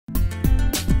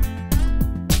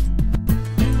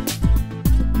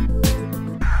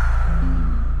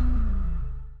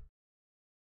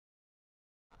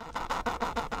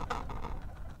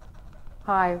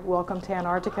Hi, welcome to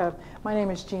Antarctica. My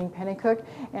name is Jean Pennycook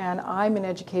and I'm in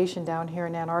education down here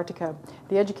in Antarctica.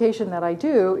 The education that I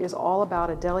do is all about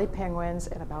Adélie penguins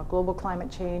and about global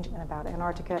climate change and about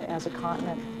Antarctica as a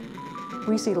continent.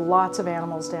 We see lots of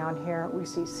animals down here. We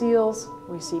see seals,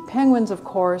 we see penguins of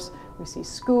course, we see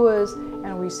skuas,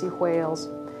 and we see whales.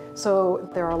 So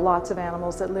there are lots of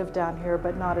animals that live down here,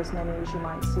 but not as many as you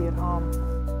might see at home.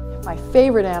 My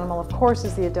favorite animal, of course,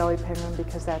 is the Adélie penguin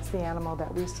because that's the animal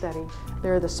that we study.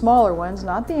 They're the smaller ones,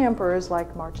 not the emperors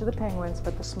like March of the Penguins,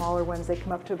 but the smaller ones. They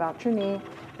come up to about your knee.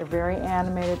 They're very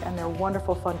animated and they're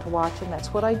wonderful fun to watch, and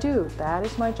that's what I do. That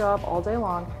is my job all day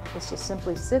long, is to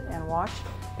simply sit and watch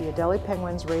the Adélie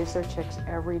penguins raise their chicks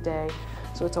every day.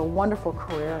 So it's a wonderful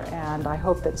career, and I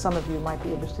hope that some of you might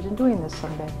be interested in doing this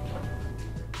someday.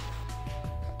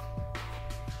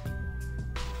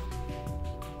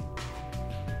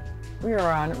 We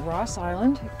are on Ross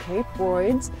Island, Cape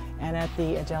Royds, and at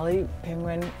the Adélie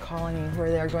Penguin colony where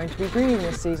they are going to be breeding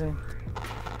this season.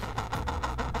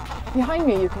 Behind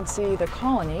me you can see the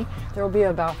colony. There will be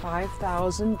about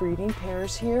 5,000 breeding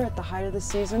pairs here at the height of the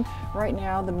season. Right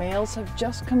now the males have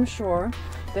just come ashore.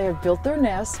 They have built their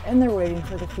nests and they're waiting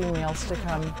for the females to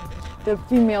come. The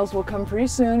females will come pretty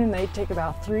soon and they take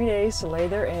about 3 days to lay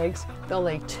their eggs. They'll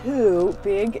lay 2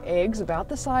 big eggs about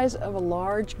the size of a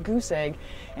large goose egg,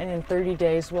 and in 30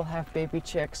 days we'll have baby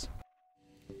chicks.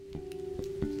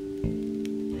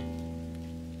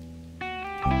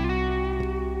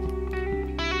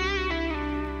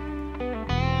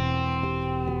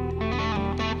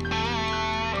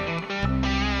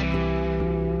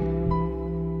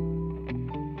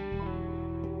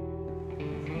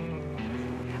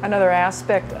 Another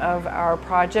aspect of our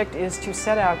project is to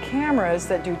set out cameras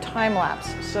that do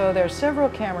time-lapse. So there are several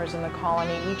cameras in the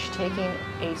colony, each taking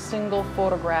a single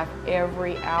photograph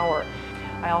every hour.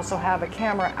 I also have a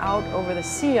camera out over the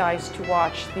sea ice to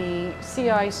watch the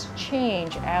sea ice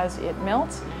change as it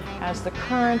melts, as the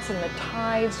currents and the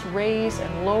tides raise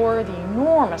and lower the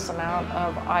enormous amount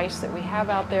of ice that we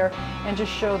have out there, and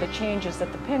just show the changes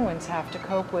that the penguins have to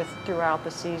cope with throughout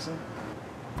the season.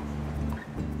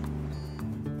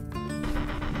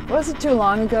 It wasn't too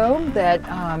long ago that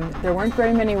there weren't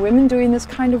very many women doing this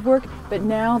kind of work, but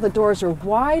now the doors are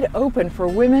wide open for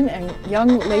women and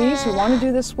young ladies who want to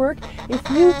do this work. If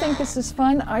you think this is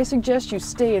fun, I suggest you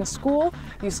stay in school,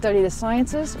 you study the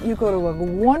sciences, you go to a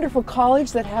wonderful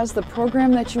college that has the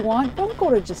program that you want. Don't go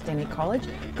to just any college,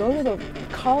 go to the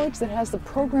college that has the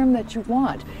program that you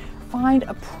want. Find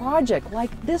a project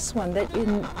like this one that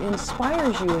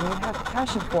inspires you and you have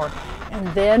passion for, and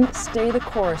then stay the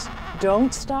course.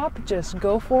 Don't stop, just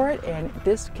go for it, and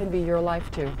this can be your life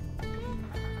too.